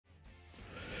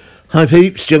Hi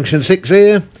peeps, Junction 6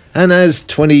 here, and as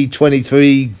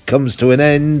 2023 comes to an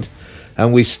end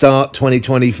and we start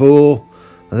 2024,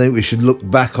 I think we should look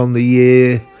back on the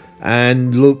year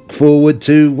and look forward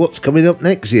to what's coming up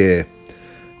next year.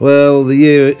 Well, the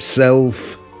year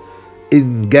itself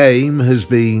in-game has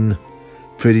been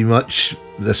pretty much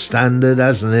the standard,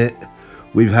 hasn't it?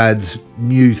 We've had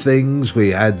new things.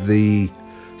 We had the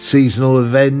seasonal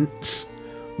events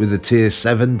with the tier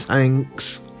 7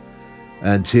 tanks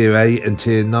and tier 8 and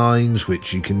tier 9s,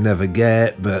 which you can never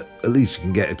get, but at least you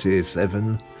can get a tier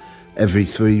 7 every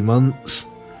 3 months.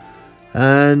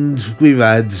 And we've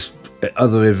had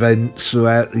other events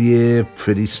throughout the year,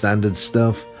 pretty standard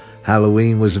stuff.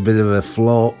 Halloween was a bit of a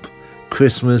flop.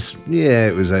 Christmas, yeah,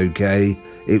 it was okay.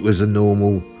 It was a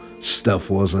normal stuff,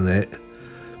 wasn't it?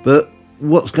 But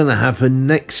what's going to happen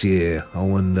next year, I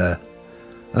wonder?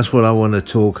 That's what I want to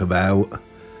talk about.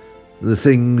 The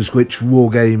things which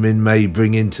Wargaming may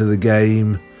bring into the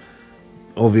game.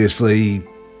 Obviously,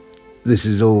 this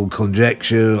is all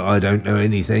conjecture. I don't know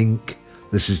anything.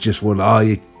 This is just what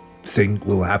I think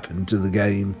will happen to the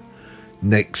game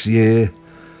next year.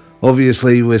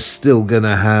 Obviously, we're still going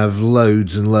to have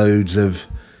loads and loads of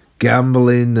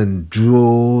gambling and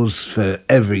draws for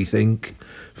everything,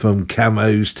 from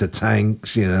camos to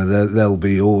tanks. You know, they'll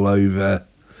be all over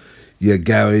your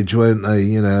garage, won't they?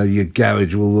 You know, your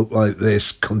garage will look like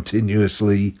this,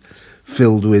 continuously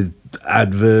filled with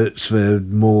adverts for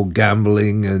more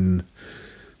gambling and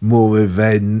more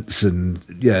events, and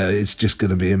yeah, it's just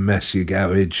going to be a mess, your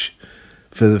garage,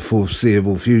 for the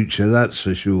foreseeable future, that's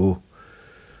for sure.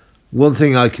 One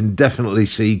thing I can definitely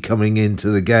see coming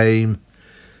into the game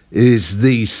is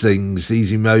these things,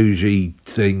 these emoji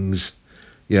things,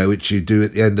 you know, which you do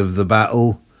at the end of the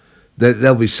battle.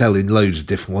 They'll be selling loads of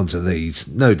different ones of these,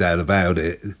 no doubt about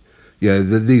it. You know,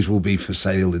 these will be for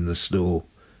sale in the store.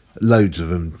 Loads of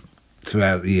them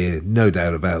throughout the year, no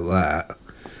doubt about that.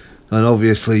 And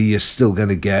obviously you're still going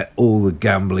to get all the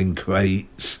gambling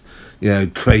crates, you know,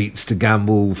 crates to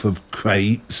gamble for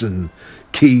crates, and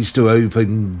keys to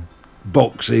open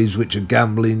boxes which are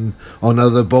gambling on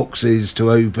other boxes to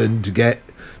open to get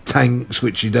tanks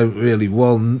which you don't really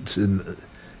want. And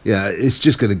yeah, it's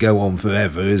just going to go on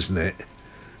forever, isn't it?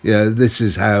 Yeah, this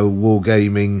is how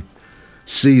Wargaming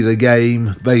see the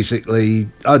game. Basically,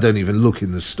 I don't even look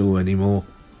in the store anymore.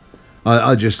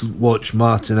 I just watch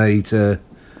Martinator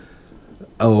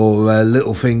or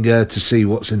Littlefinger to see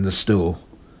what's in the store,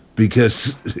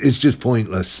 because it's just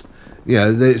pointless. Yeah,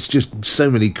 there's just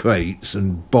so many crates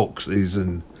and boxes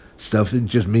and stuff. It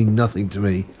just means nothing to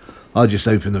me. I just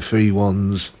open the free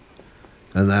ones,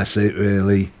 and that's it,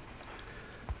 really.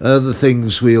 Other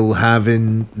things we'll have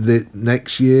in the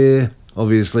next year,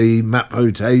 obviously map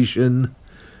rotation.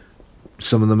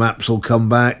 Some of the maps will come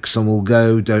back, some will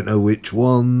go, don't know which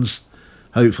ones.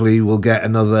 Hopefully we'll get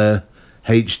another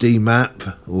HD map,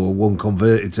 or one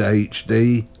converted to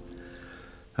HD.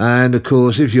 And of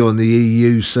course, if you're on the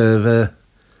EU server,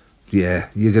 yeah,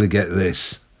 you're going to get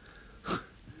this.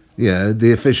 Yeah,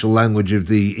 the official language of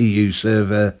the EU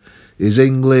server is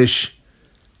English.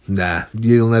 Nah,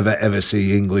 you'll never ever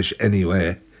see English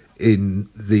anywhere in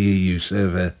the EU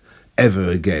server ever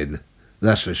again.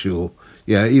 That's for sure.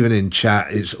 Yeah, even in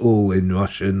chat, it's all in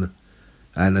Russian.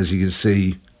 And as you can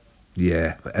see,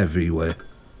 yeah, everywhere.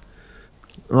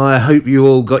 I hope you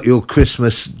all got your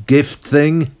Christmas gift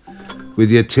thing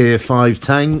with your tier 5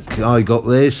 tank. I got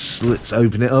this. Let's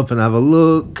open it up and have a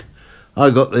look. I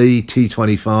got the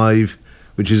T25,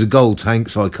 which is a gold tank,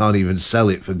 so I can't even sell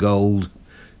it for gold.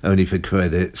 Only for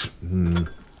credits.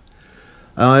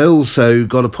 I also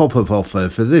got a pop-up offer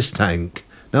for this tank.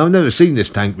 Now, I've never seen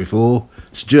this tank before.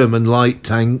 It's a German light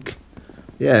tank.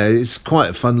 Yeah, it's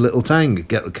quite a fun little tank.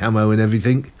 Get the camo and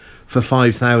everything for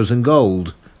 5,000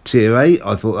 gold. Tier 8,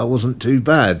 I thought that wasn't too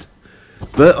bad.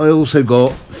 But I also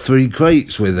got 3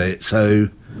 crates with it, so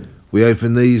we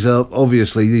opened these up.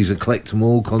 Obviously, these are collect 'em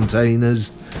all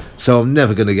containers, so I'm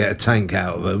never going to get a tank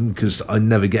out of them, because I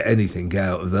never get anything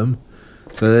out of them.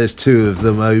 So there's 2 of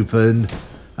them open,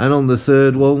 and on the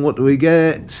third one, what do we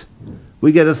get?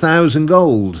 We get 1,000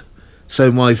 gold.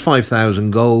 So my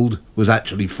 5,000 gold was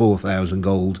actually 4,000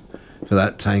 gold for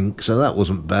that tank, so that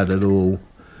wasn't bad at all.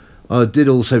 I did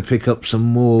also pick up some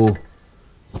more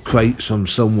crates from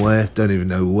somewhere, don't even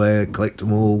know where,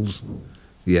 collectibles.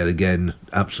 Yet again,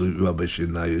 absolute rubbish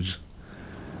in those.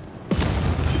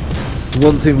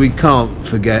 One thing we can't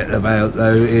forget about,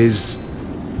 though, is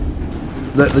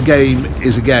that the game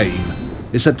is a game.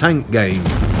 It's a tank game.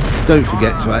 Don't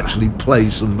forget to actually play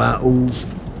some battles.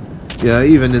 You know,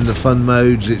 even in the fun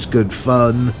modes, it's good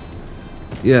fun.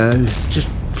 You know, just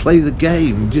play the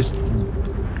game. Just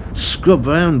scrub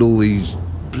around all these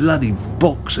bloody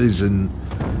boxes and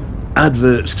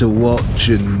adverts to watch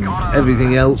and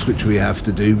everything else which we have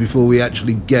to do before we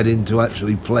actually get into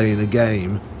actually playing a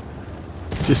game.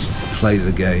 Just play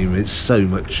the game. It's so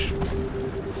much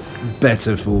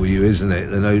better for you, isn't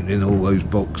it, than opening all those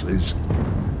boxes.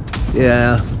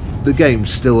 Yeah, the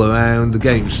game's still around, the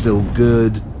game's still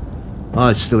good.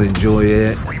 I still enjoy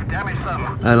it,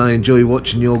 and I enjoy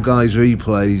watching your guys'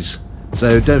 replays.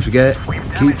 So don't forget,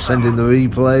 keep sending the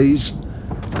replays,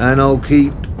 and I'll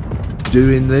keep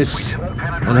doing this,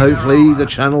 and hopefully the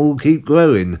channel will keep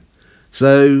growing.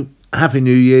 So Happy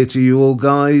New Year to you all,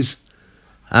 guys,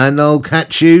 and I'll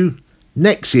catch you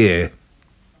next year.